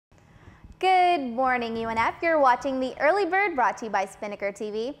Good morning, UNF. You're watching the Early Bird brought to you by Spinnaker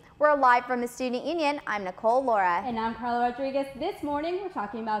TV. We're live from the Student Union. I'm Nicole Laura. And I'm Carla Rodriguez. This morning, we're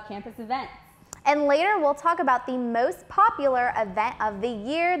talking about campus events. And later, we'll talk about the most popular event of the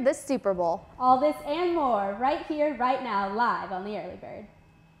year, the Super Bowl. All this and more right here, right now, live on the Early Bird.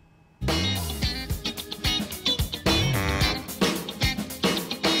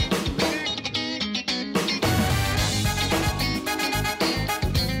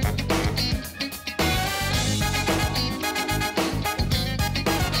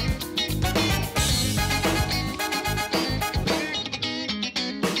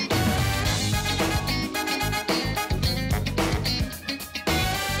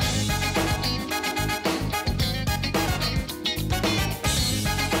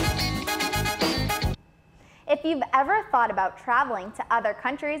 If you've ever thought about traveling to other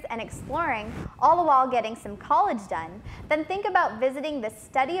countries and exploring, all the while getting some college done, then think about visiting the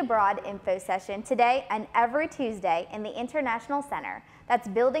Study Abroad Info Session today and every Tuesday in the International Center. That's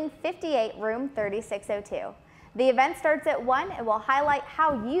Building 58, Room 3602. The event starts at 1 and will highlight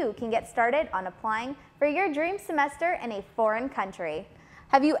how you can get started on applying for your dream semester in a foreign country.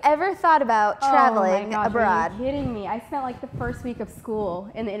 Have you ever thought about traveling abroad? Are you kidding me? I spent like the first week of school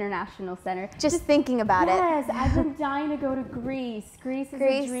in the International Center. Just thinking about it. Yes, I've been dying to go to Greece. Greece is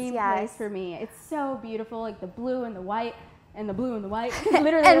a dream place for me. It's so beautiful, like the blue and the white. And the blue and the white.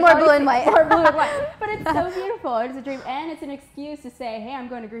 Literally, and more blue and white. More blue and white. But it's so beautiful. It's a dream. And it's an excuse to say, hey, I'm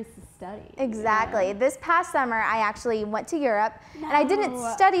going to Greece to study. Exactly. You know? This past summer, I actually went to Europe. And I didn't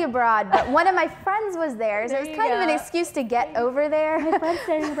study abroad, but one of my friends was there. So it was kind of an excuse to get over there. My friend's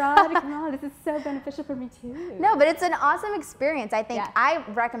studying abroad. Come on, this is so beneficial for me too. No, but it's an awesome experience. I think I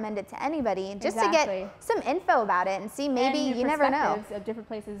recommend it to anybody just to get some info about it and see maybe you never know. Of different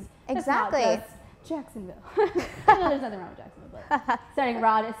places. Exactly. Jacksonville. No, there's nothing wrong with Jacksonville, but studying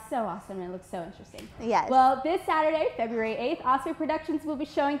abroad is so awesome and it looks so interesting. Yes. Well, this Saturday, February 8th, Osprey Productions will be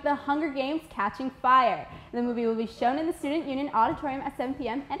showing The Hunger Games: Catching Fire. The movie will be shown in the Student Union Auditorium at 7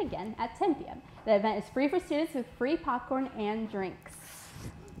 p.m. and again at 10 p.m. The event is free for students with free popcorn and drinks.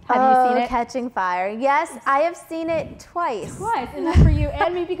 Have you seen it? Catching Fire. Yes, I have seen it twice. Twice, and that's for you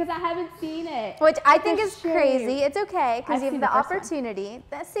and me because I haven't seen it. Which I think is crazy. It's okay because you have the opportunity.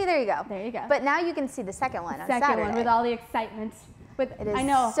 See, there you go. There you go. But now you can see the second one on Saturday. Second one with all the excitement. I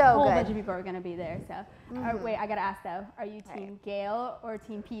know a whole bunch of people are going to be there. So, wait, I got to ask though, are you Team Gail or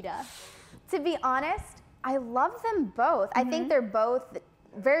Team PETA? To be honest, I love them both. I think they're both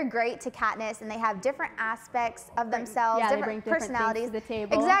very great to Katniss, and they have different aspects of themselves, different personalities to the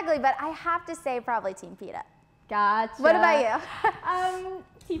table. Exactly, but I have to say probably Team PETA. Gotcha. What about you?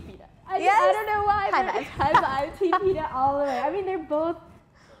 Team PETA. I don't know why. High five. Team PETA all the way. I mean, they're both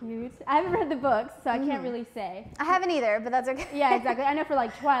cute. I haven't read the books, so I can't really say. I haven't either, but that's okay. Yeah, exactly. I know for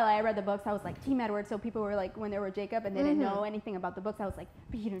like Twilight, I read the books. I was like Team Edward, so people were like, when they were Jacob and they didn't know anything about the books, I was like,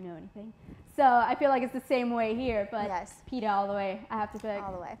 but you don't know anything. So I feel like it's the same way here, but PETA all the way. I have to pick.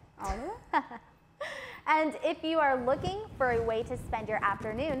 All the way. All the way. And if you are looking for a way to spend your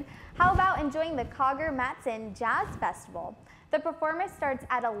afternoon, how about enjoying the Cogger Matson Jazz Festival? The performance starts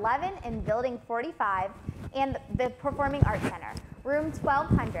at 11 in Building 45 and the Performing Arts Center, room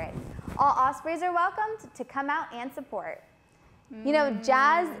 1200. All Ospreys are welcomed to come out and support. You know,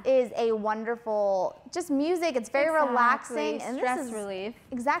 jazz is a wonderful, just music. It's very relaxing. And stress relief.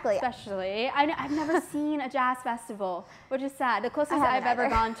 Exactly. Especially. I've never seen a jazz festival, which is sad. The closest I've ever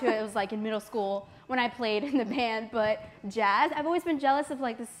gone to it was like in middle school when I played in the band, but jazz, I've always been jealous of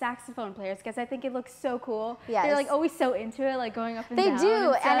like the saxophone players because I think it looks so cool. Yes. They're like always so into it, like going up and down. They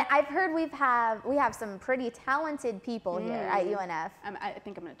do, and I've heard we have some pretty talented people here at UNF. I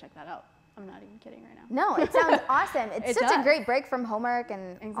think I'm going to check that out. I'm not even kidding right now. No, it sounds awesome. It's such a great break from homework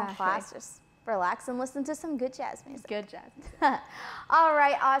and class. Just relax and listen to some good jazz music. Good jazz. All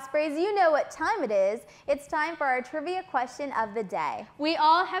right, Ospreys, you know what time it is. It's time for our trivia question of the day. We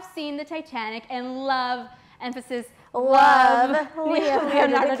all have seen the Titanic and love, emphasis, love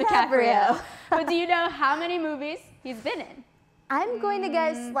Leonardo DiCaprio. But do you know how many movies he's been in? I'm going to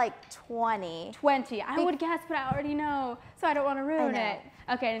guess like 20. 20. I would guess, but I already know, so I don't want to ruin it.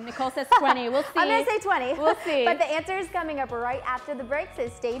 Okay, Nicole says 20. We'll see. I'm going to say 20. We'll see. But the answer is coming up right after the break, so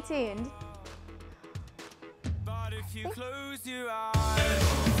stay tuned. But if you close your eyes,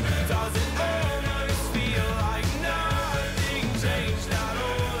 does it almost feel like nothing changed at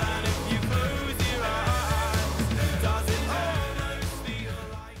all? And if you close your eyes, does it almost feel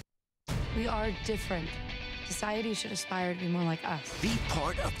like... We are different. Society should aspire to be more like us. Be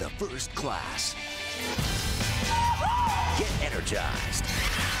part of the first class. Get energized.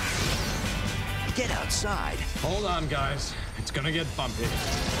 Get outside. Hold on, guys. It's gonna get bumpy.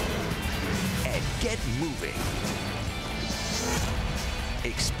 and get moving.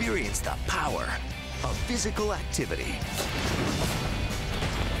 Experience the power of physical activity.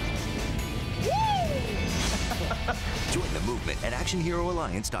 Join the movement at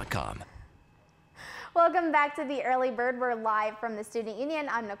ActionHeroAlliance.com. Welcome back to the Early Bird. We're live from the Student Union.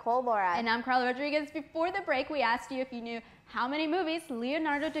 I'm Nicole Laura. And I'm Carla Rodriguez. Before the break, we asked you if you knew how many movies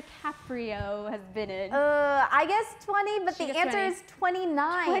Leonardo DiCaprio has been in. I guess 20, but She the guessed answer 20. is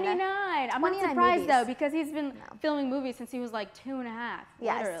 29. 29. I'm not 29 surprised movies. though, because he's been filming movies since he was like 2.5.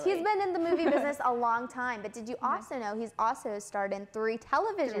 Yes, literally. he's been in the movie business a long time, but did you also know he's also starred in 3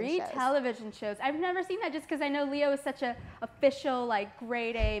 television shows? 3 television shows. I've never seen that just because I know Leo is such a official, like,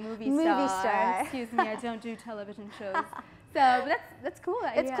 grade A movie star. Excuse me, I don't do television shows. So but that's cool.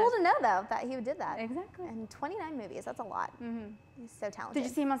 It's cool to know, though, that he did that. Exactly. And 29 movies, that's a lot. He's so talented. Did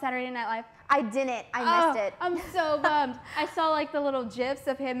you see him on Saturday Night Live? I didn't. I missed it. I'm so bummed. I saw like the little gifs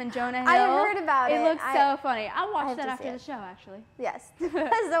of him and Jonah Hill. I heard about it. It looks so funny. I'll watch have that to after see the it. show, actually. Yes, so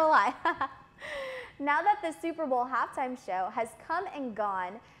will I. Now that the Super Bowl halftime show has come and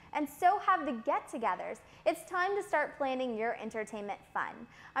gone, and so have the get-togethers, it's time to start planning your entertainment fun.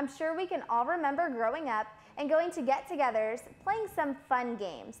 I'm sure we can all remember growing up and going to get-togethers, playing some fun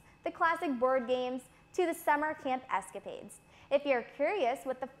games, the classic board games to the summer camp escapades. If you're curious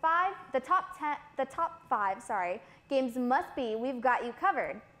what the top five games must be, we've got you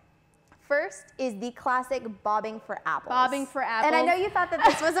covered. First is the classic bobbing for apples. Bobbing for apples. And I know you thought that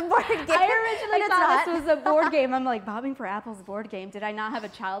this was a board game. I originally but thought it's not. this was a board game. I'm like, bobbing for apples board game. Did I not have a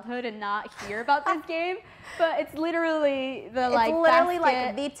childhood and not hear about this game? But it's literally the like literally basket,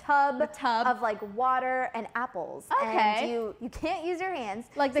 like the tub of of like water and apples. Okay. And you can't use your hands.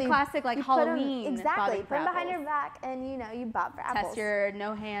 Like the so classic like you put 'em- Halloween. exactly. bobbing Put for them behind apples. your back and you bob for apples. Test your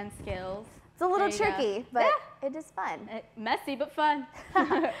no hand skills. It's a little There you go. tricky, but it is fun. Messy but fun.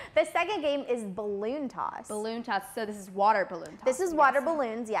 The second game is balloon toss. Balloon toss. So this is water balloon toss. This is water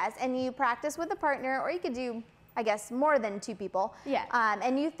balloons, yes, and you practice with a partner, or you could do, I guess, more than 2 people. Yeah.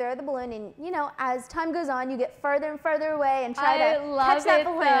 And you throw the balloon, and as time goes on, you get further and further away and try I to love catch that it,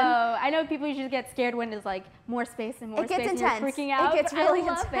 balloon. Though. I know people usually get scared when there's like more space and more It gets space intense. and you're freaking out. It gets but really I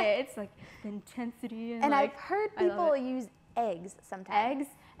love intense. it. It's like the intensity and And like, I've heard I love people it. use eggs sometimes.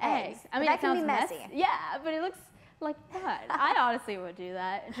 Eggs. I mean, that it can be sounds messy. Yeah, but it looks like fun. I honestly would do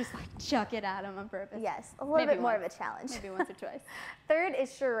that and just like chuck it at them on purpose. Yes, a little Maybe bit more of once. a challenge. Maybe once or twice. Third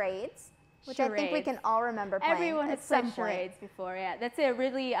is charades, which I think we Charades. can all remember playing. Everyone at has some played point. charades before, yeah. That's a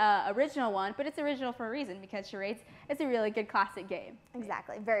really original one, but it's original for a reason because charades is a really good classic game.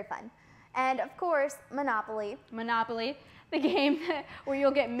 Exactly, very fun. And of course, Monopoly. Monopoly, the game where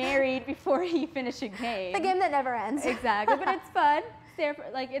you'll get married before you finish a game. The game that never ends. Exactly, but it's fun.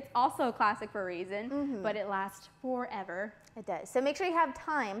 It's also a classic for a reason, but it lasts forever. It does. So make sure you have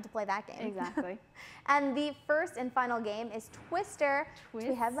time to play that game. Exactly. And the first and final game is Twister, which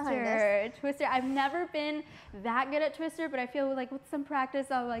we have behind us. Twister. I've never been that good at Twister, but I feel like with some practice,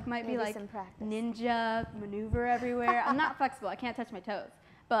 I might be Maybe like some practice. ninja, maneuver everywhere. I'm not flexible. I can't touch my toes,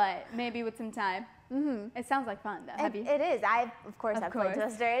 but maybe with some time. It sounds like fun, though. Have you? It is. I've played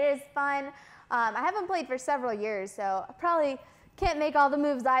Twister. It is fun. I haven't played for several years, so I probably can't make all the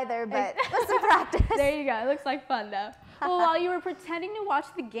moves either, but with some practice. There you go. It looks like fun, though. Well, while you were pretending to watch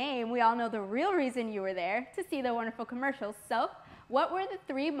the game, we all know the real reason you were there, to see the wonderful commercials. So, what were the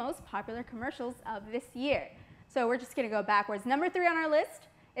 3 most popular commercials of this year? So, we're just going to go backwards. Number 3 on our list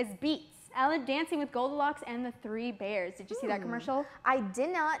is Beats. Ellen dancing with Goldilocks and the 3 bears. Did you see that commercial? I did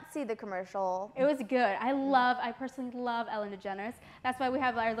not see the commercial. It was good. I personally love Ellen DeGeneres. That's why we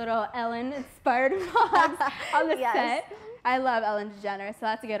have our little Ellen-inspired vlogs on the Yes. set. I love Ellen DeGeneres, so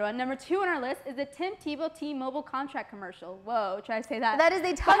that's a good one. Number 2 on our list is the Tim Tebow T-Mobile contract commercial. Whoa, try to say that. That is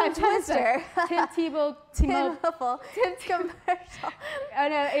a tongue 5 times twister. fast. Tim Tebow T-Mobile. commercial. Oh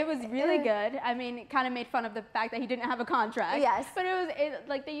no, it was really good. I mean, it kind of made fun of the fact that he didn't have a contract. Yes. But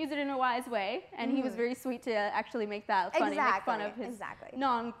like they used it in a wise way, and he was very sweet to actually make that funny, make fun of his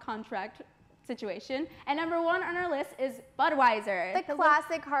non-contract situation. And number 1 on our list is Budweiser. The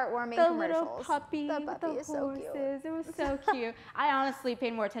classic heartwarming The commercials. little puppy, The with puppy the is so cute. horses. It was so cute. I honestly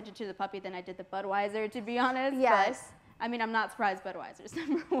paid more attention to the puppy than I did the Budweiser, to be honest. Yes. But, I mean, I'm not surprised Budweiser's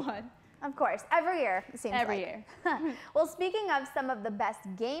number 1. Of course, every year, it seems Every like. year. Well, speaking of some of the best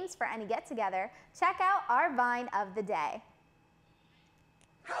games for any get-together, check out our Vine of the day.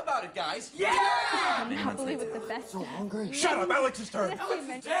 How about it, guys? Yeah! Monopoly with the best. So hungry. Shut up, Alex's turn. Alex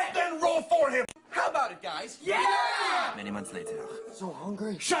is dead. Then roll for him. How about it, guys? Yeah! Many months later. So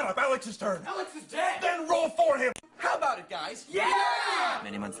hungry. Shut up, Alex's turn. Alex is dead. Then roll for him. How about it, guys? Yeah!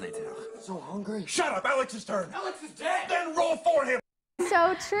 Many months later. So hungry. Shut up, Alex's turn. Alex is dead. Then roll for him.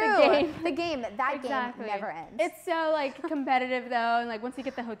 So true. The game. That Exactly. game never ends. It's so like competitive though, and like once you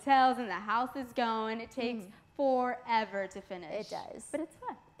get the hotels and the houses going, it takes forever to finish. It does. But it's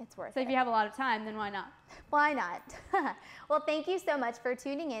fun. It's worth So it. if you have a lot of time, then why not? Why not? Well, thank you so much for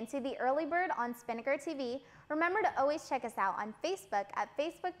tuning in to The Early Bird on Spinnaker TV. Remember to always check us out on Facebook at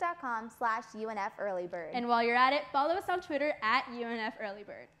facebook.com/UNFearlybird. And while you're at it, follow us on Twitter at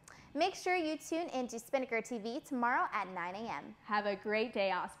UNFearlybird. Make sure you tune in to Spinnaker TV tomorrow at 9 a.m. Have a great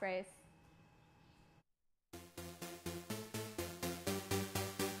day, Ospreys.